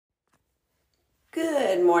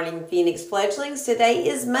Good morning, Phoenix fledglings. Today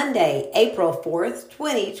is Monday, April 4th,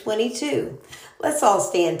 2022. Let's all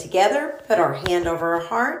stand together, put our hand over our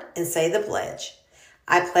heart, and say the pledge.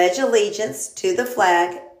 I pledge allegiance to the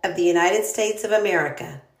flag of the United States of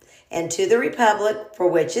America and to the republic for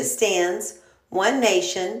which it stands, one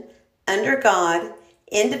nation, under God,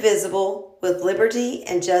 indivisible, with liberty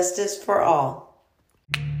and justice for all.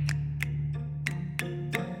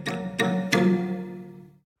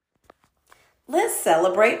 Let's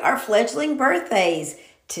celebrate our fledgling birthdays.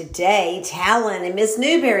 Today, Talon and Miss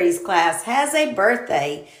Newberry's class has a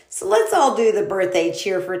birthday. So let's all do the birthday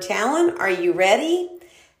cheer for Talon. Are you ready?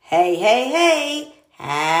 Hey, hey, hey,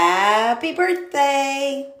 happy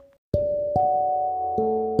birthday.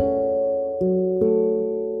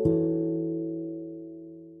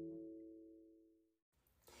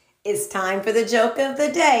 It's time for the joke of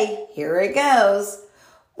the day. Here it goes.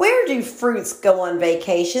 Where do fruits go on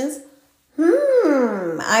vacations?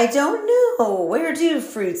 I don't know. Where do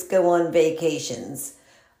fruits go on vacations?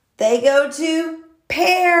 They go to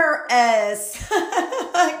Paris.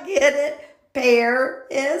 Get it?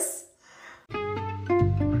 Paris.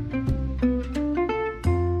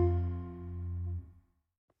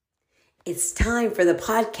 It's time for the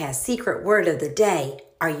podcast secret word of the day.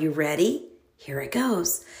 Are you ready? Here it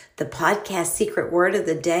goes. The podcast secret word of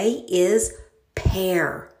the day is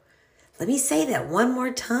pear. Let me say that one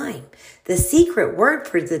more time. The secret word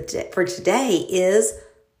for today is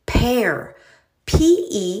pear.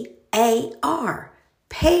 P-E-A-R.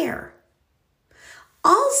 Pear.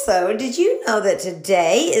 Also, did you know that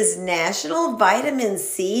today is National Vitamin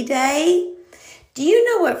C Day? Do you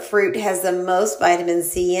know what fruit has the most vitamin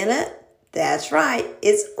C in it? That's right.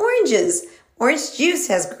 It's oranges. Orange juice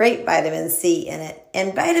has great vitamin C in it.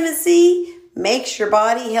 And vitamin C makes your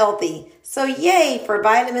body healthy. So yay for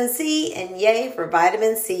vitamin C and yay for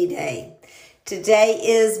Vitamin C Day. Today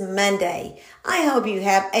is Monday. I hope you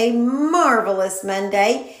have a marvelous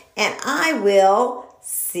Monday and I will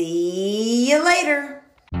see you later.